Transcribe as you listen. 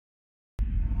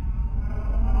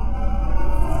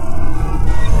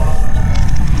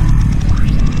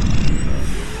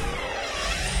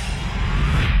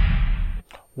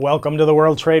Welcome to the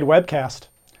World Trade Webcast.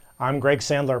 I'm Greg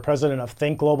Sandler, president of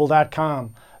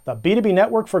thinkglobal.com, the B2B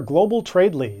network for global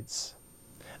trade leads.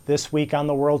 This week on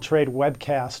the World Trade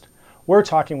Webcast, we're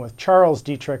talking with Charles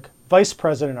Dittrich, vice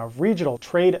president of regional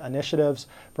trade initiatives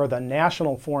for the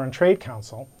National Foreign Trade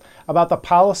Council, about the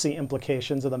policy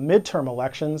implications of the midterm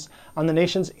elections on the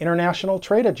nation's international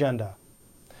trade agenda.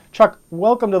 Chuck,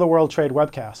 welcome to the World Trade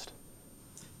Webcast.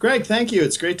 Greg, thank you.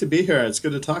 It's great to be here. It's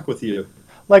good to talk with you.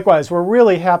 Likewise, we're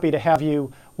really happy to have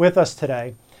you with us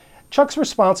today. Chuck's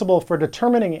responsible for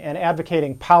determining and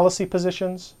advocating policy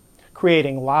positions,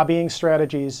 creating lobbying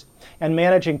strategies, and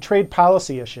managing trade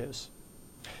policy issues.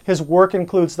 His work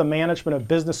includes the management of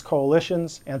business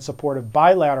coalitions and support of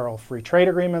bilateral free trade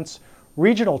agreements,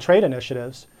 regional trade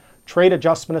initiatives, trade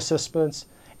adjustment assistance,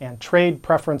 and trade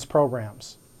preference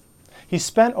programs. He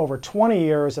spent over 20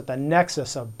 years at the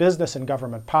nexus of business and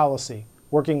government policy,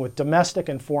 working with domestic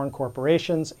and foreign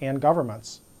corporations and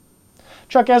governments.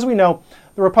 Chuck, as we know,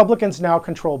 the Republicans now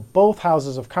control both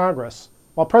houses of Congress,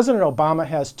 while President Obama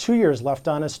has 2 years left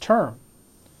on his term.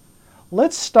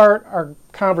 Let's start our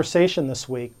conversation this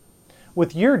week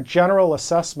with your general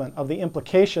assessment of the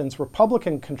implications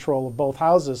Republican control of both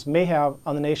houses may have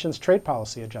on the nation's trade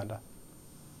policy agenda.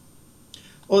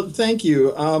 Well, thank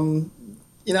you.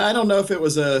 I don't know if it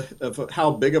was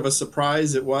how big of a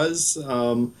surprise it was.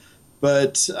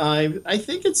 But I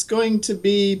think it's going to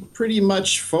be pretty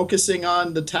much focusing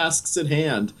on the tasks at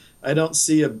hand. I don't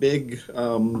see a big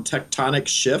tectonic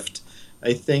shift.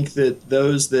 I think that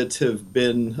those that have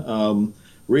been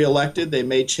reelected, they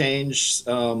may change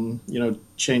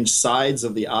sides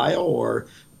of the aisle or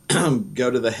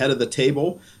go to the head of the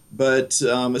table. But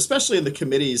especially in the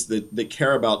committees that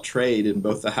care about trade in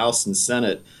both the House and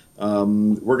Senate,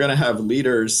 we're going to have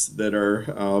leaders that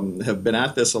have been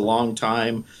at this a long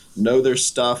time, know their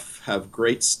stuff, have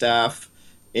great staff,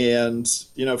 and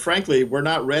frankly, we're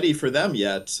not ready for them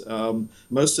yet.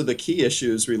 Most of the key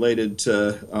issues related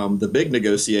to the big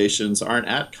negotiations aren't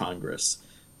at Congress.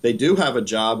 They do have a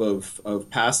job of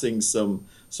passing some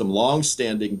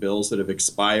long-standing bills that have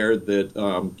expired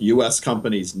that U.S.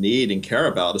 companies need and care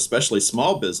about, especially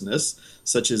small business,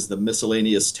 such as the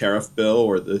miscellaneous tariff bill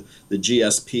or the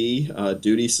GSP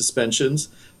duty suspensions.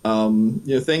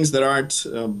 Things that aren't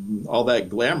all that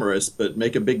glamorous, but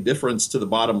make a big difference to the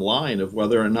bottom line of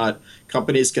whether or not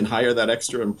companies can hire that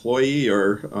extra employee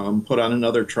or put on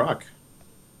another truck.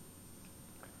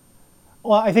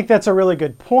 Well, I think that's a really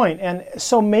good point. And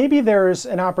so maybe there's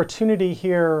an opportunity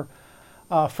here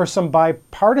for some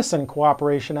bipartisan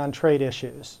cooperation on trade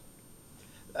issues.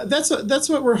 That's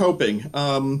what we're hoping.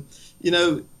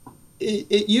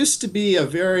 It used to be a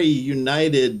very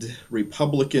united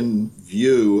Republican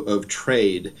view of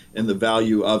trade and the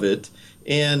value of it,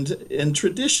 and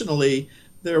traditionally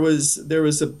there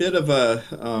was a bit of a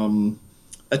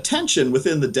tension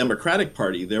within the Democratic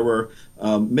Party. There were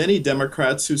many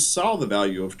Democrats who saw the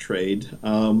value of trade.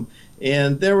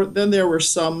 And there were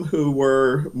some who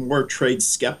were more trade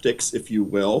skeptics, if you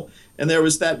will. And there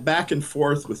was that back and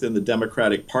forth within the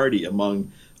Democratic Party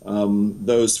among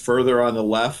those further on the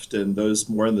left and those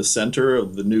more in the center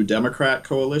of the New Democrat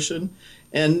coalition.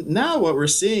 And now what we're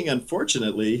seeing,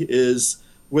 unfortunately, is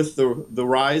with the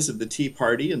rise of the Tea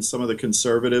Party and some of the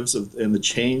conservatives and the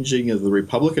changing of the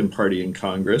Republican Party in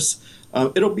Congress,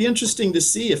 it'll be interesting to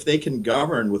see if they can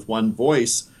govern with one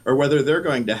voice or whether they're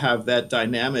going to have that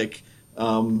dynamic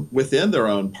within their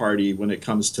own party when it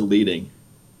comes to leading.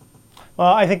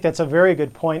 Well, I think that's a very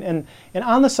good point. And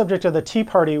on the subject of the Tea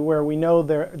Party, where we know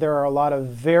there are a lot of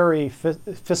very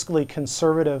fiscally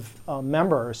conservative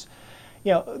members,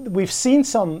 we've seen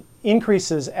some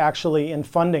increases actually in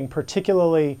funding,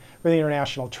 particularly for the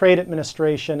International Trade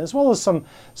Administration, as well as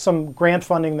some grant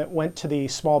funding that went to the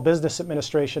Small Business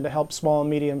Administration to help small and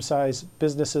medium-sized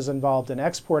businesses involved in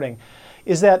exporting.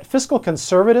 Is that fiscal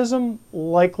conservatism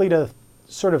likely to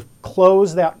sort of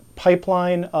close that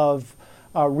pipeline of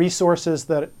resources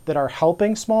that are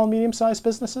helping small and medium-sized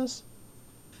businesses?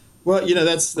 Well,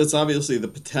 that's obviously the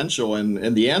potential,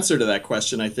 and the answer to that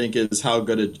question, I think, is how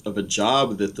good of a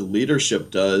job that the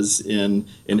leadership does in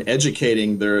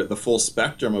educating the full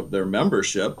spectrum of their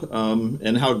membership,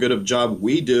 and how good of a job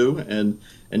we do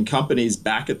and companies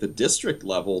back at the district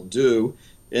level do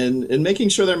in making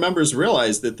sure their members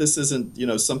realize that this isn't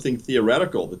something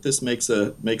theoretical, that this makes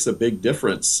a big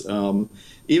difference.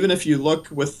 Even if you look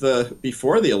with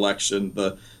before the election,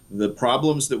 the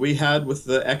problems that we had with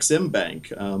the Ex-Im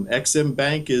Bank. Ex-Im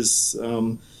Bank is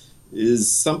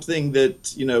something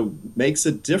that makes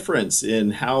a difference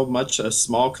in how much a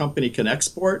small company can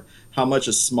export, how much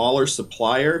a smaller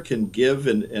supplier can give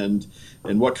and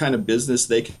what kind of business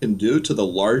they can do to the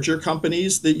larger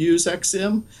companies that use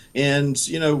XM. And,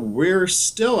 we're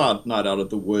still not out of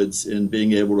the woods in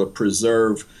being able to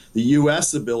preserve the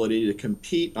U.S. ability to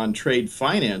compete on trade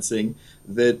financing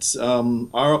that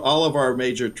all of our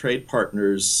major trade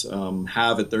partners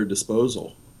have at their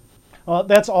disposal. Well,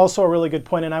 that's also a really good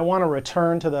point, and I want to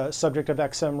return to the subject of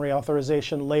XM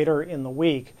reauthorization later in the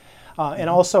week. And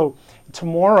also,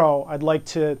 tomorrow, I'd like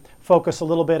to focus a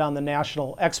little bit on the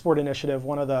National Export Initiative,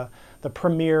 one of the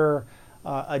premier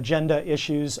agenda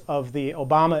issues of the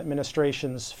Obama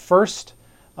administration's first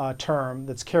term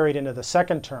that's carried into the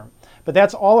second term. But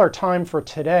that's all our time for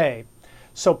today.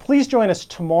 So please join us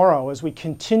tomorrow as we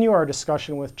continue our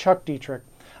discussion with Chuck Dittrich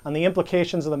on the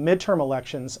implications of the midterm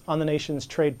elections on the nation's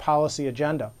trade policy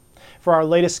agenda. For our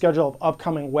latest schedule of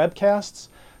upcoming webcasts,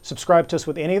 subscribe to us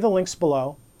with any of the links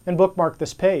below and bookmark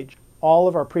this page. All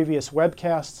of our previous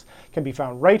webcasts can be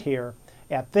found right here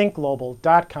at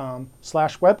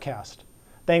thinkglobal.com/webcast.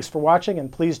 Thanks for watching,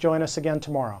 and please join us again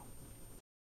tomorrow.